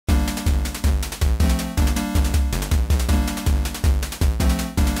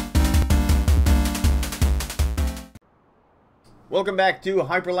Welcome back to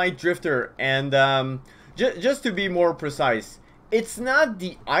Hyperlight Drifter, and just to be more precise, it's not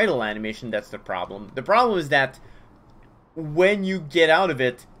the idle animation that's the problem. The problem is that when you get out of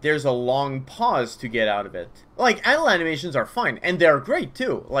it, there's a long pause to get out of it. Like, idle animations are fine, and they're great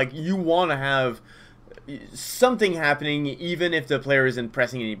too. Like, you want to have something happening even if the player isn't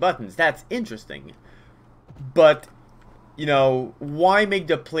pressing any buttons. That's interesting. But, you know, why make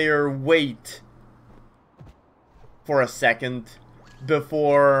the player wait for a second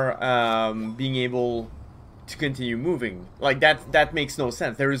before being able to continue moving? Like, that makes no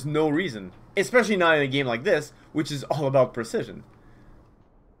sense. There is no reason, especially not in a game like this, which is all about precision.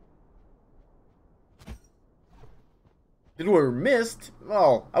 If it were missed,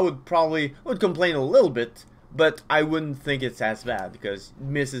 well, I would complain a little bit, but I wouldn't think it's as bad because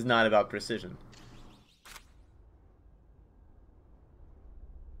miss is not about precision.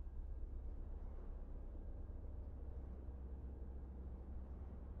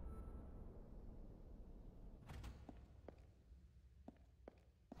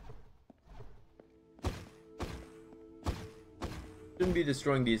 Shouldn't be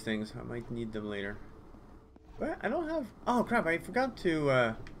destroying these things. I might need them later. But I don't have... Oh crap, I forgot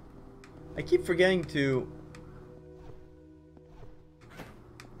to... I keep forgetting to...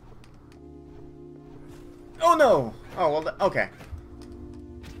 Oh no! Oh, well, okay.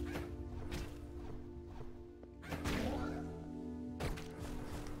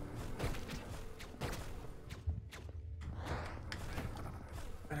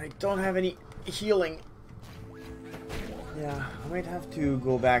 And I don't have any healing. Yeah, I might have to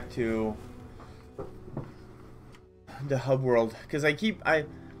go back to the hub world, because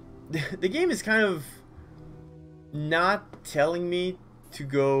the game is kind of not telling me to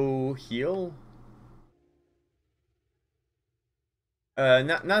go heal.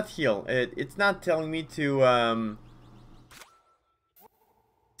 Not heal. It's not telling me to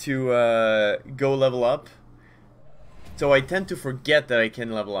go level up. So I tend to forget that I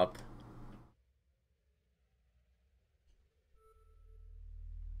can level up.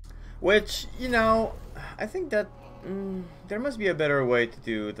 Which, you know, I think that there must be a better way to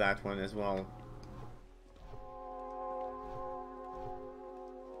do that one as well.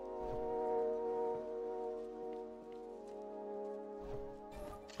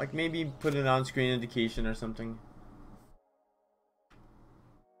 Like maybe put an on-screen indication or something.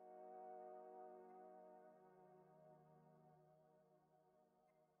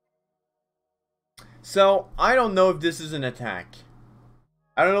 So, I don't know if this is an attack.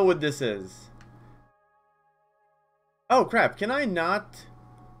 I don't know what this is. Oh crap, can I not?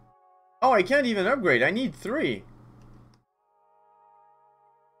 Oh, I can't even upgrade. I need 3.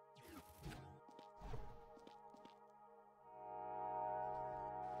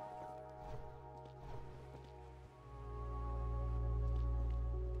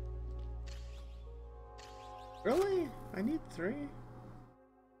 Really? I need 3?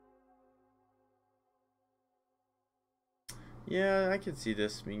 Yeah, I can see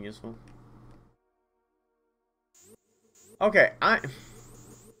this being useful. Okay, Okay.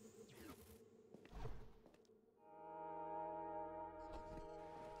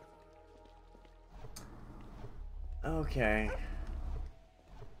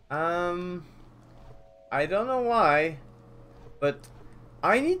 I don't know why, but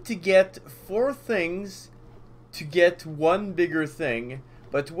I need to get 4 things to get 1 bigger thing,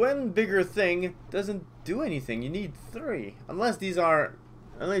 but 1 bigger thing doesn't do anything. You need 3. Unless these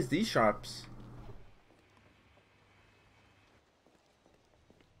shops.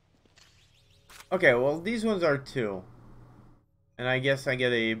 Okay, well these ones are 2. And I guess I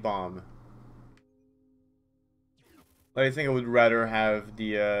get a bomb. But I think I would rather have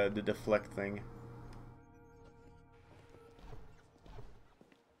the deflect thing.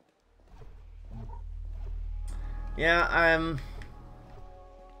 Yeah,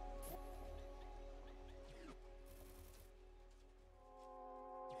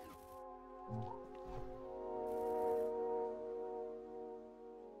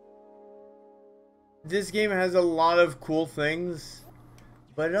 this game has a lot of cool things,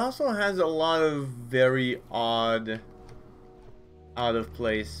 but it also has a lot of very odd, out of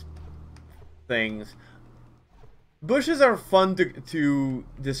place things. Bushes are fun to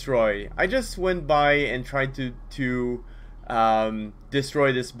destroy. I just went by and tried to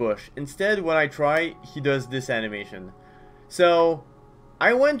destroy this bush. Instead, when I try, he does this animation. So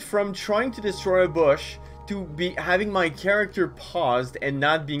I went from trying to destroy a bush to having my character paused and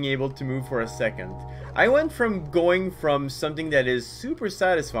not being able to move for a second. I went from going from something that is super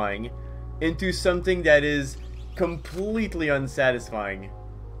satisfying into something that is completely unsatisfying.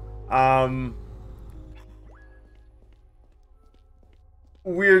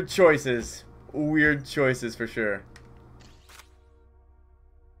 Weird choices. Weird choices for sure.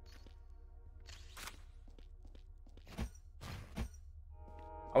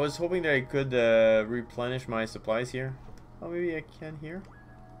 I was hoping that I could replenish my supplies here. Oh, maybe I can here?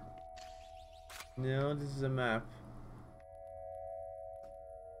 No, this is a map.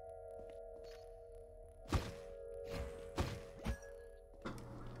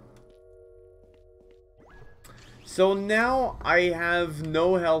 So now I have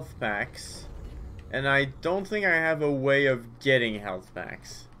no health packs, and I don't think I have a way of getting health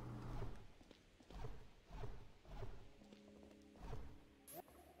packs.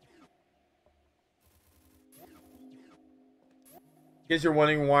 In case you're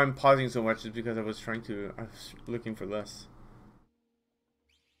wondering why I'm pausing so much, is because I was looking for this.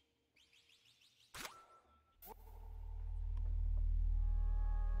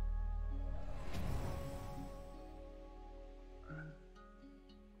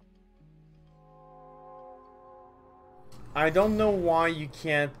 I don't know why you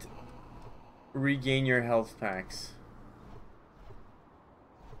can't regain your health packs.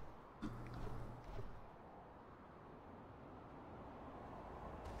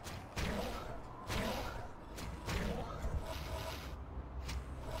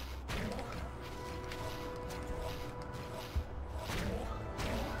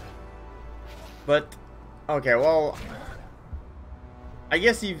 But, okay, well, I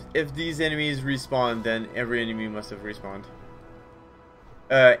guess if these enemies respawn, then every enemy must have respawned.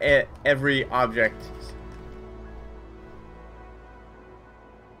 Every object.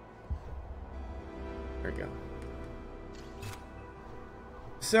 There we go.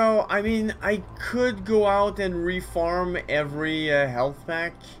 So, I mean, I could go out and refarm every health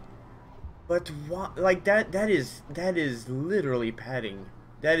pack, but what? Like that is literally padding.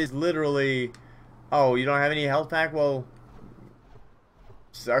 That is literally. Oh, you don't have any health pack? Well,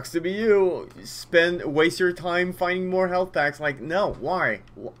 sucks to be you. Waste your time finding more health packs. Like, no, why?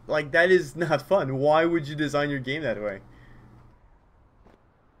 Like, that is not fun. Why would you design your game that way?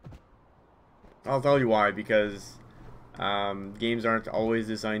 I'll tell you why, because games aren't always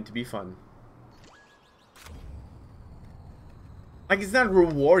designed to be fun. Like, it's not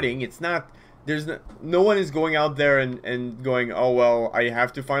rewarding. It's not. There's no one is going out there and going, oh well, I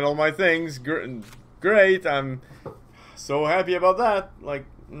have to find all my things. Great, I'm so happy about that. Like,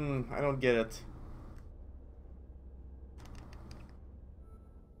 I don't get it.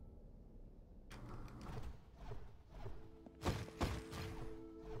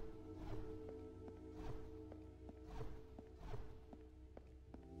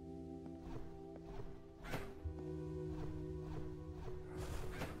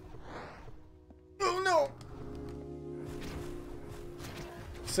 Oh no.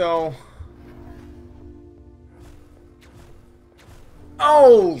 So.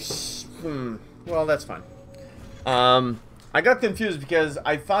 Oh, well, that's fine. I got confused because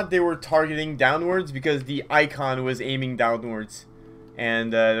I thought they were targeting downwards because the icon was aiming downwards,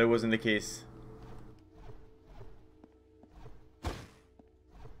 and that wasn't the case.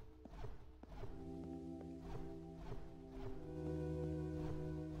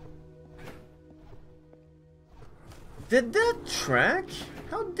 Did that track?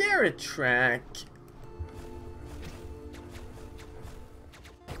 How dare it track?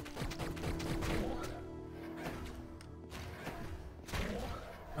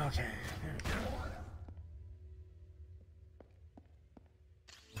 Okay, there we go.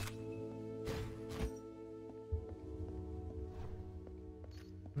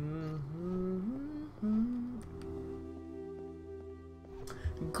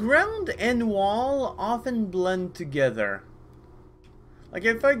 Ground and wall often blend together. Like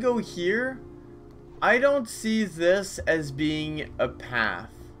if I go here, I don't see this as being a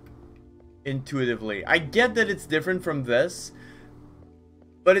path intuitively. I get that it's different from this,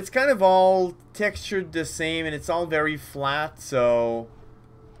 but it's kind of all textured the same and it's all very flat, so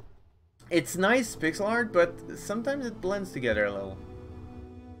it's nice pixel art, but sometimes it blends together a little.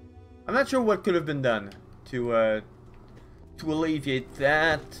 I'm not sure what could have been done to alleviate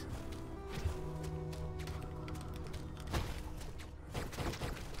that.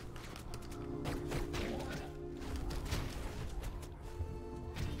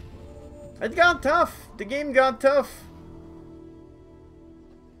 It got tough. The game got tough.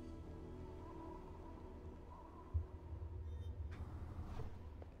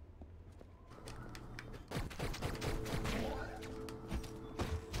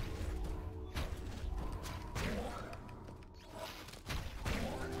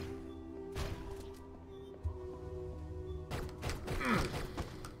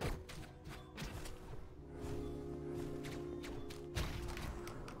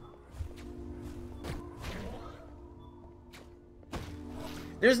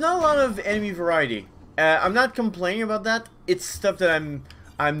 There's not a lot of enemy variety. I'm not complaining about that. It's stuff that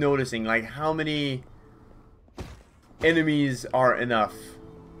I'm noticing, like how many enemies are enough.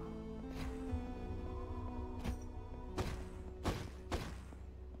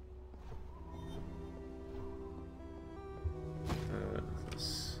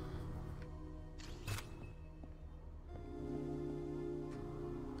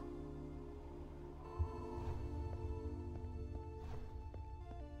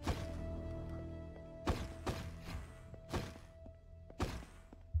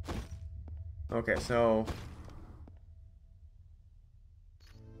 Okay, so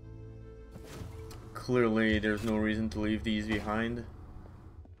clearly there's no reason to leave these behind.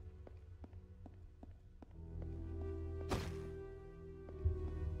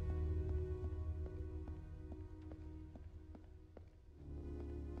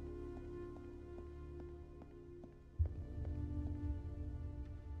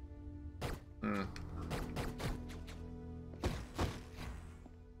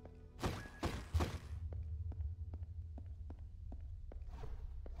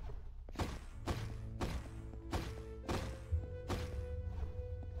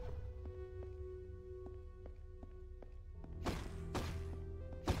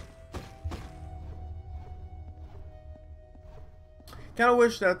 Kind of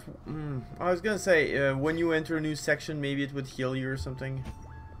wish that. I was gonna say, when you enter a new section, maybe it would heal you or something.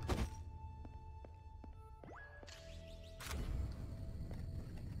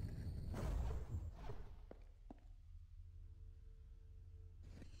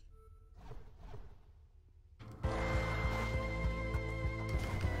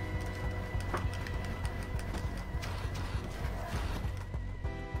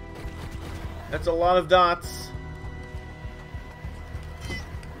 That's a lot of dots.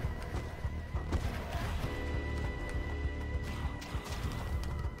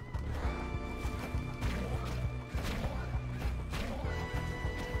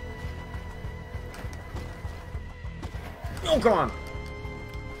 Oh, come on.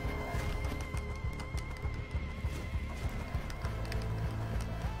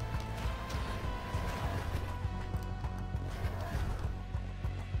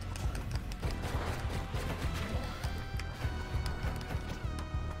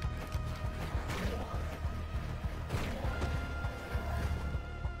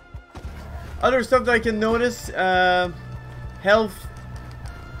 Other stuff that I can notice, health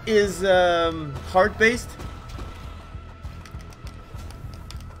is heart-based.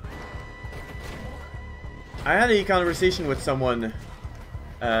 I had a conversation with someone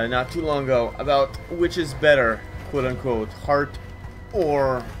not too long ago about which is better, quote unquote, heart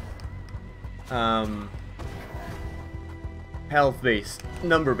or health based,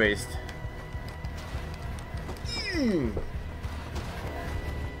 number based.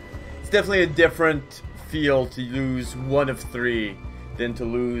 It's definitely a different feel to lose one of three than to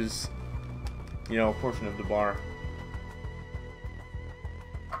lose, you know, a portion of the bar.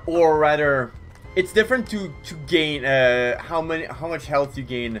 Or rather, it's different to gain how much health you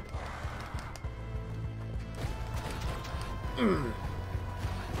gain.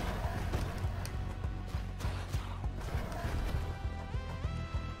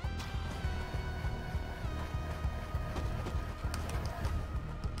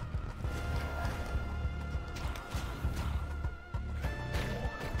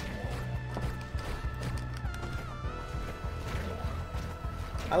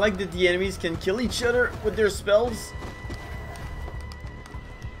 I like that the enemies can kill each other with their spells.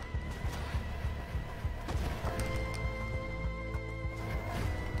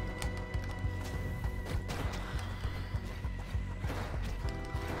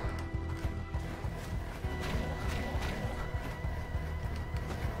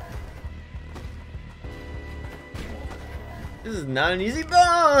 This is not an easy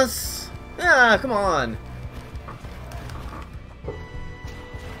boss! Ah, come on!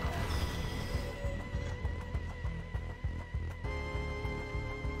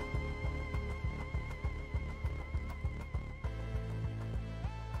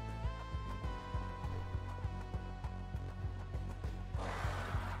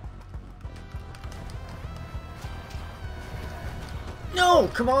 No,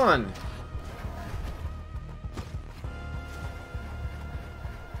 come on!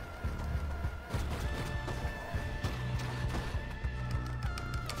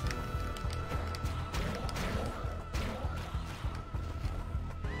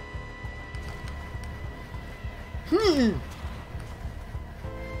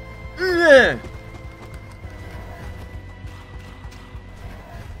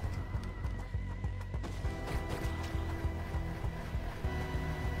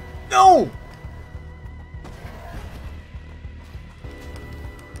 No!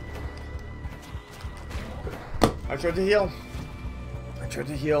 I tried to heal. I tried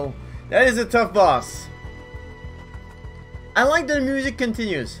to heal. That is a tough boss. I like that the music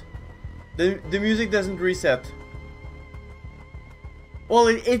continues. The music doesn't reset. Well,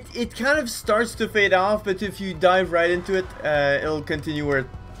 it kind of starts to fade off, but if you dive right into it, it'll continue where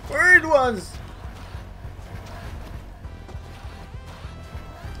it was.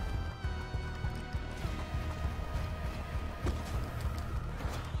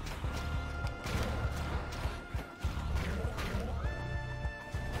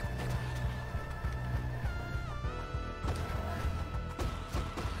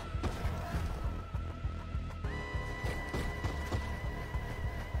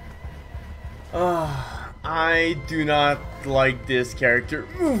 I do not like this character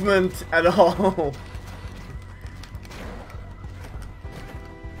movement at all.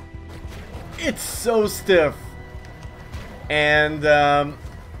 It's so stiff. And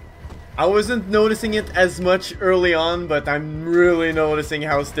I wasn't noticing it as much early on, but I'm really noticing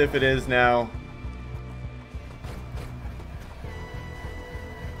how stiff it is now.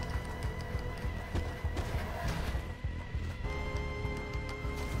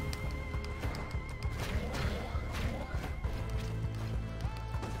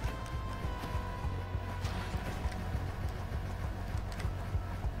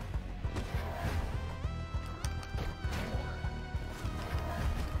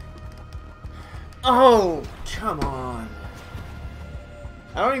 Oh, come on.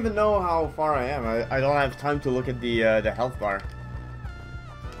 I don't even know how far I am. I don't have time to look at the health bar.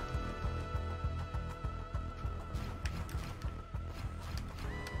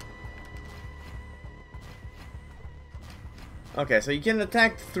 Okay, so you can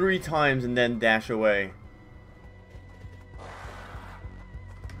attack 3 times and then dash away.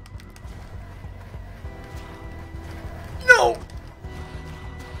 No!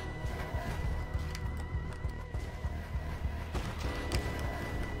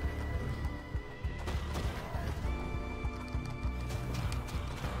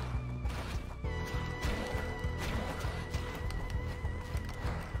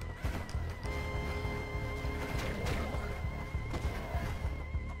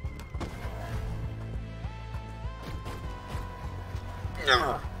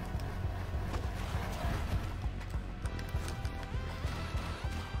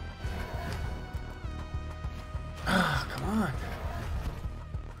 Ah, come on.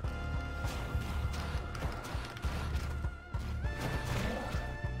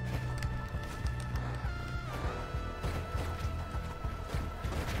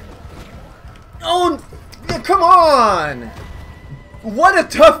 Oh, yeah, come on! What a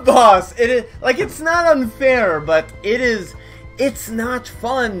tough boss! It is like, it's not unfair, but it's not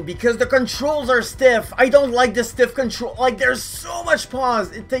fun because the controls are stiff. I don't like the stiff control. Like, there's so much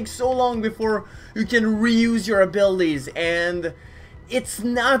pause. It takes so long before you can reuse your abilities, and it's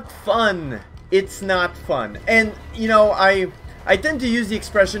not fun. It's not fun. And you know, I tend to use the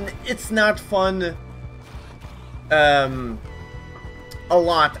expression "it's not fun" a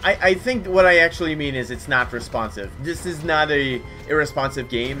lot. I think what I actually mean is it's not responsive. This is not a responsive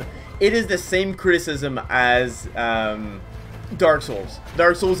game. It is the same criticism as Dark Souls.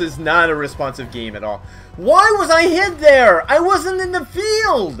 Dark Souls is not a responsive game at all. Why was I hit there? I wasn't in the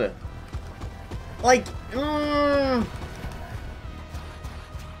field! Like,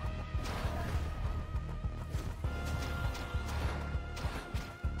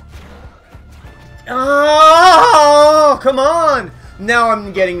 Oh, come on! Now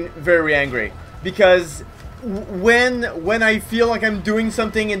I'm getting very angry because when I feel like I'm doing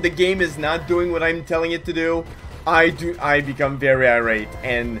something and the game is not doing what I'm telling it to do, I become very irate,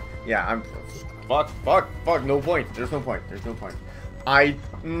 and yeah, I'm fuck, no point. There's no point.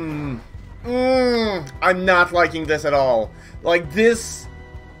 I'm not liking this at all. Like this,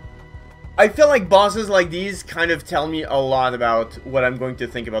 I feel like bosses like these kind of tell me a lot about what I'm going to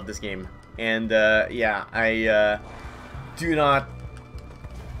think about this game. And yeah, I do not.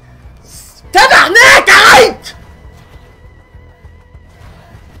 Tabarnak, arrête!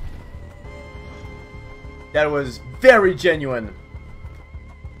 That was very genuine.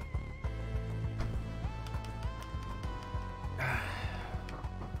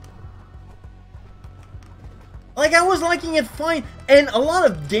 Like, I was liking it fine, and a lot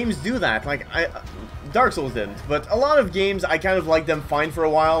of games do that. Like, Dark Souls didn't, but a lot of games I kind of like them fine for a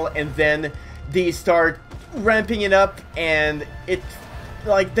while, and then they start ramping it up, and it,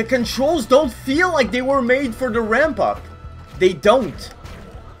 like, the controls don't feel like they were made for the ramp up. They don't.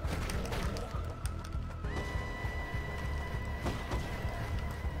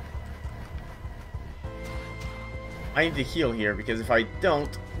 I need to heal here, because if I don't,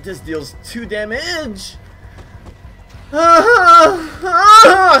 this deals 2 damage! Right!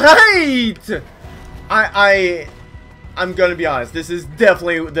 I'm gonna be honest, this is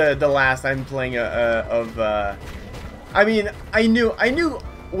definitely the last I'm playing I mean, I knew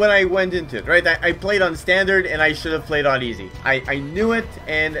when I went into it, right? I played on standard, and I should have played on easy. I knew it,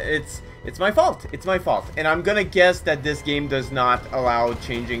 and it's my fault. It's my fault. And I'm gonna guess that this game does not allow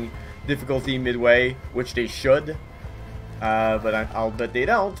changing difficulty midway, which they should. But I'll bet they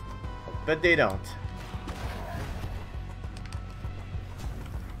don't. But they don't.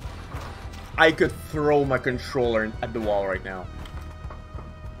 I could throw my controller at the wall right now.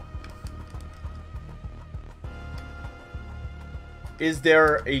 Is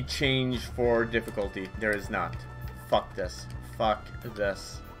there a change for difficulty? There is not. Fuck this. Fuck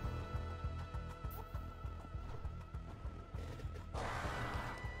this.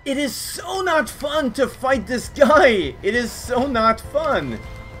 It is so not fun to fight this guy! It is so not fun!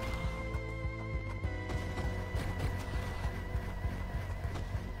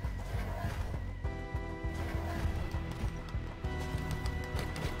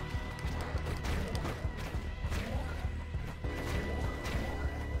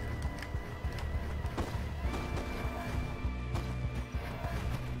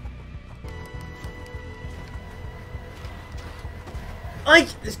 Like,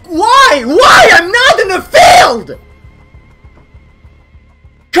 why? Why? I'm not in the field!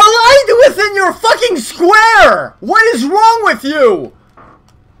 Collide within your fucking square! What is wrong with you?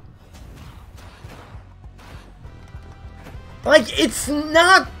 Like, it's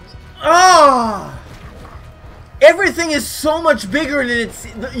not... Ah! Everything is so much bigger than it's...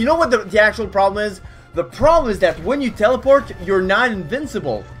 You know what the actual problem is? The problem is that when you teleport, you're not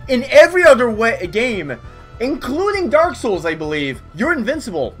invincible. In every other game... including Dark Souls, I believe, you're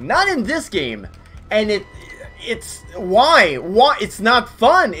invincible. Not in this game. And it's... Why? Why? It's not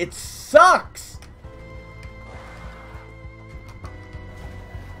fun. It sucks.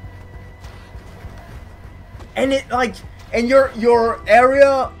 And it, like... And your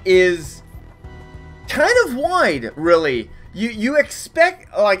area is kind of wide, really. You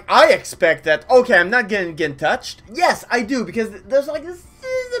expect... Like, I expect that, okay, I'm not gonna get touched. Yes, I do, because there's like this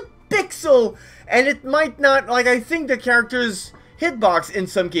is a pixel... And it might not, like, I think the character's hitbox in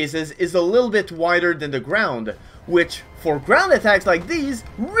some cases is a little bit wider than the ground, which, for ground attacks like these,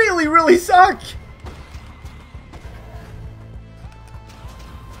 really, really suck!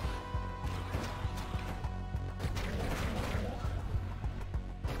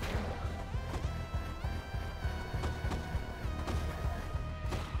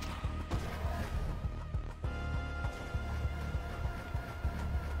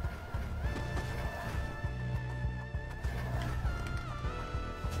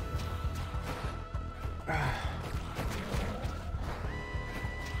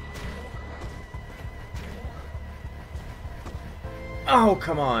 Oh,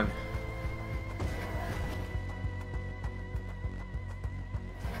 come on.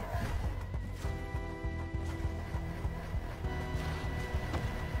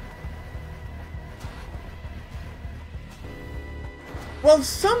 Well,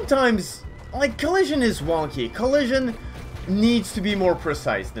 sometimes, like, collision is wonky. Collision needs to be more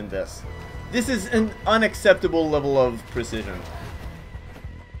precise than this. This is an unacceptable level of precision.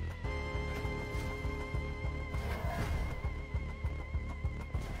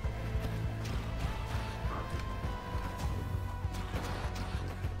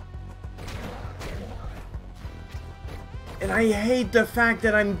 And I hate the fact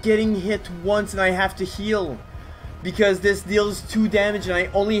that I'm getting hit once and I have to heal. Because this deals 2 damage and I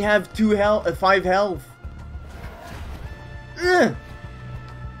only have 5 health. Ugh.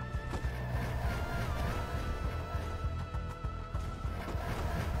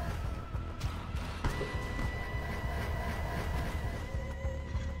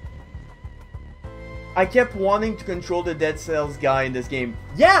 I kept wanting to control the Dead Cells guy in this game.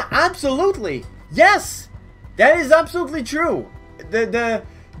 Yeah, absolutely. Yes, that is absolutely true. The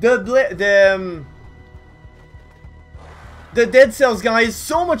Dead Cells guy is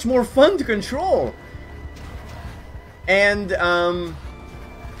so much more fun to control. And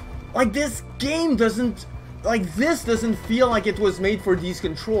like, this game doesn't, like, this doesn't feel like it was made for these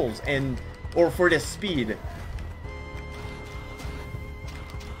controls or for this speed.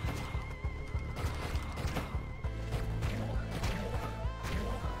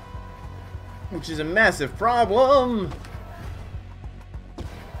 Which is a massive problem.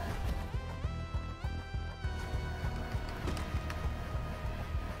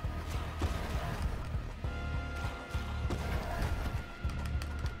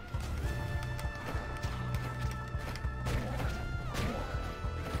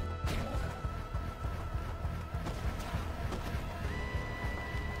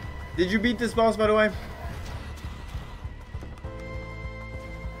 Did you beat this boss, by the way?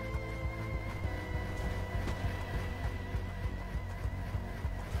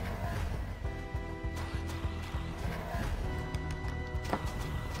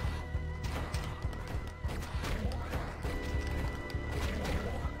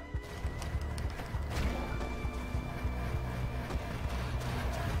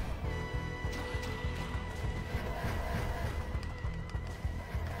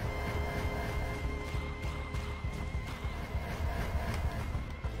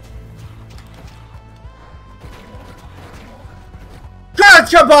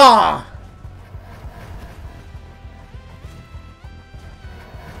 Gotcha!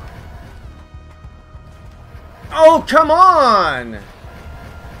 Oh, come on!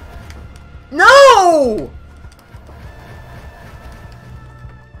 No!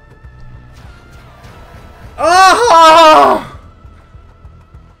 Oh!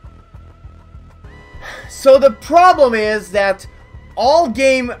 So the problem is that all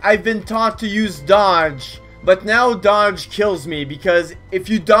game I've been taught to use dodge, but now dodge kills me because if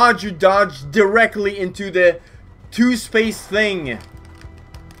you dodge directly into the two-space thing.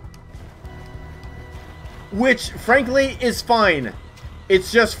 Which, frankly, is fine.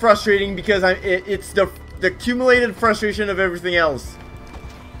 It's just frustrating because it's the accumulated frustration of everything else.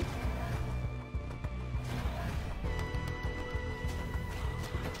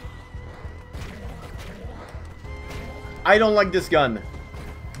 I don't like this gun.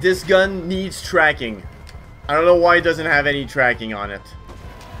 This gun needs tracking. I don't know why it doesn't have any tracking on it.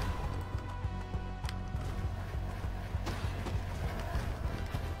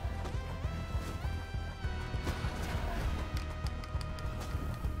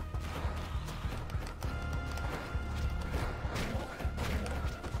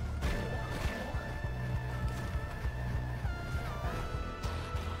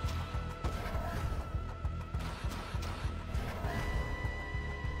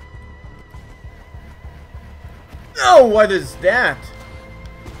 Oh, what is that?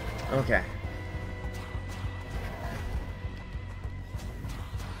 Okay.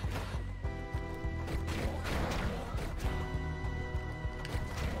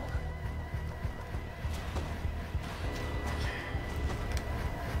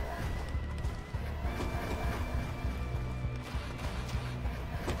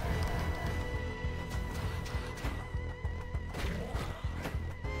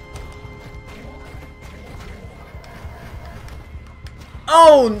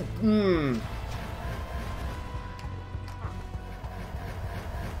 Oh,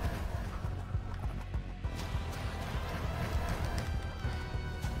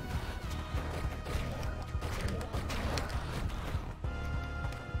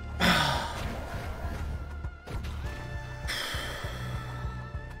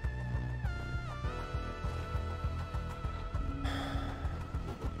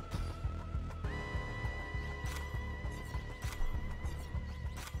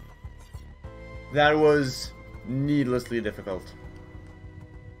 that was needlessly difficult.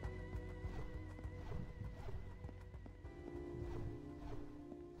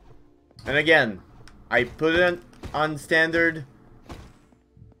 And again, I put it on standard.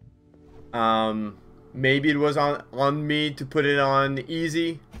 Maybe it was on me to put it on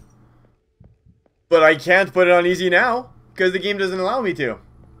easy. But I can't put it on easy now, because the game doesn't allow me to.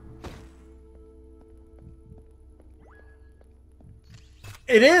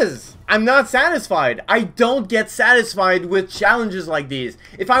 It is! I'm not satisfied. I don't get satisfied with challenges like these.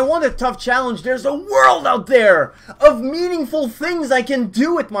 If I want a tough challenge, there's a world out there of meaningful things I can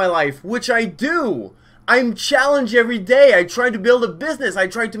do with my life, which I do. I'm challenged every day. I try to build a business. I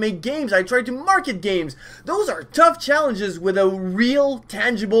try to make games. I try to market games. Those are tough challenges with a real,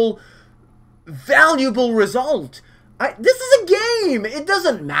 tangible, valuable result. This is a game. It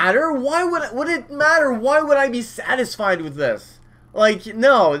doesn't matter. Why would it matter? Why would I be satisfied with this? Like,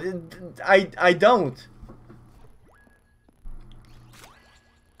 no, I don't.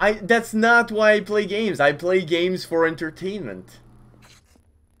 That's not why I play games. I play games for entertainment.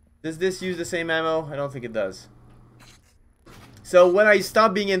 Does this use the same ammo? I don't think it does. So when I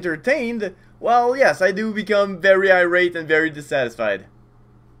stop being entertained, well, yes, I do become very irate and very dissatisfied.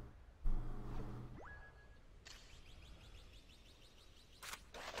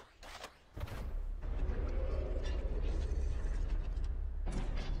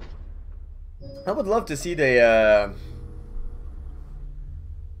 I would love to see the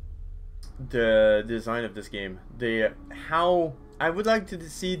design of this game. I would like to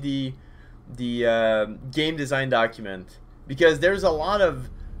see the game design document, because there's a lot of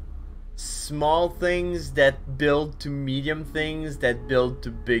small things that build to medium things that build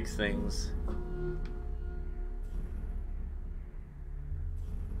to big things.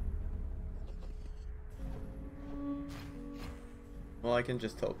 Well, I can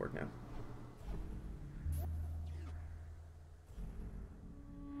just teleport now.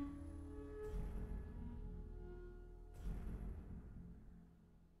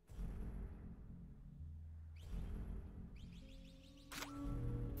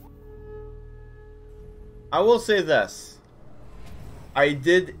 I will say this. I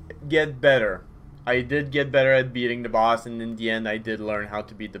did get better. I did get better at beating the boss, and in the end I did learn how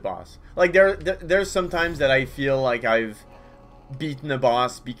to beat the boss. Like there's sometimes that I feel like I've beaten a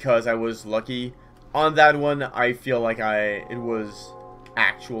boss because I was lucky. On that one, I feel like it was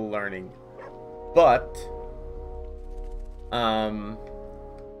actual learning. But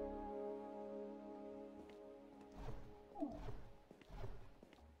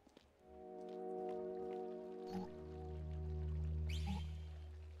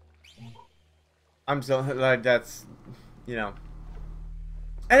I'm so like that's, you know,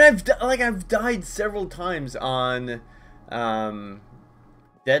 and I've died several times on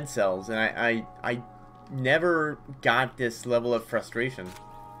Dead Cells, and I never got this level of frustration.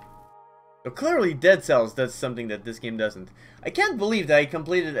 So clearly Dead Cells does something that this game doesn't. I can't believe that I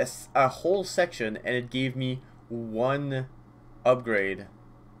completed a whole section and it gave me one upgrade.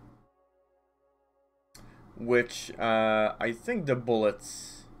 Which, I think the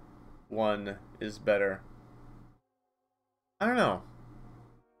bullets one is better. I don't know.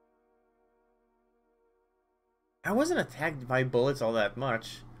 I wasn't attacked by bullets all that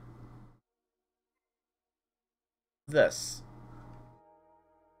much. This.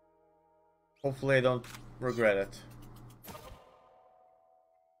 Hopefully I don't regret it.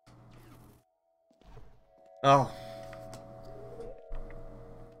 Oh.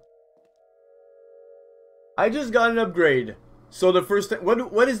 I just got an upgrade. So the first thing,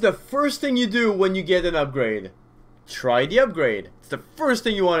 what is the first thing you do when you get an upgrade? Try the upgrade. It's the first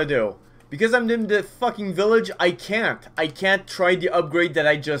thing you want to do. Because I'm in the fucking village, I can't try the upgrade that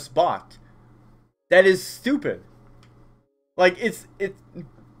I just bought. That is stupid. Like, it's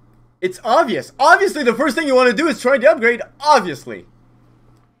obvious. Obviously, the first thing you want to do is try the upgrade. Obviously.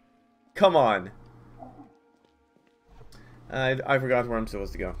 Come on. I forgot where I'm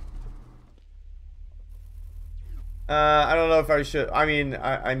supposed to go. I don't know if I should. I mean,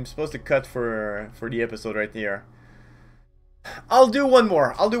 I'm supposed to cut for the episode right here. I'll do one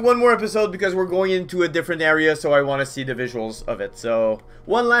more. I'll do one more episode because we're going into a different area, so I want to see the visuals of it. So,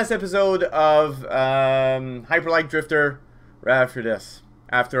 one last episode of Hyperlight Drifter right after this.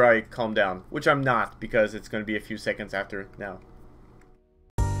 After I calm down. Which I'm not, because it's going to be a few seconds after now.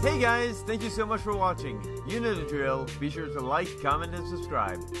 Hey guys, thank you so much for watching. You know the drill. Be sure to like, comment, and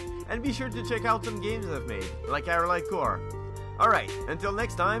subscribe. And be sure to check out some games I've made, like Hyperlight Core. Alright, until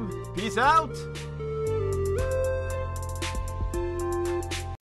next time, peace out!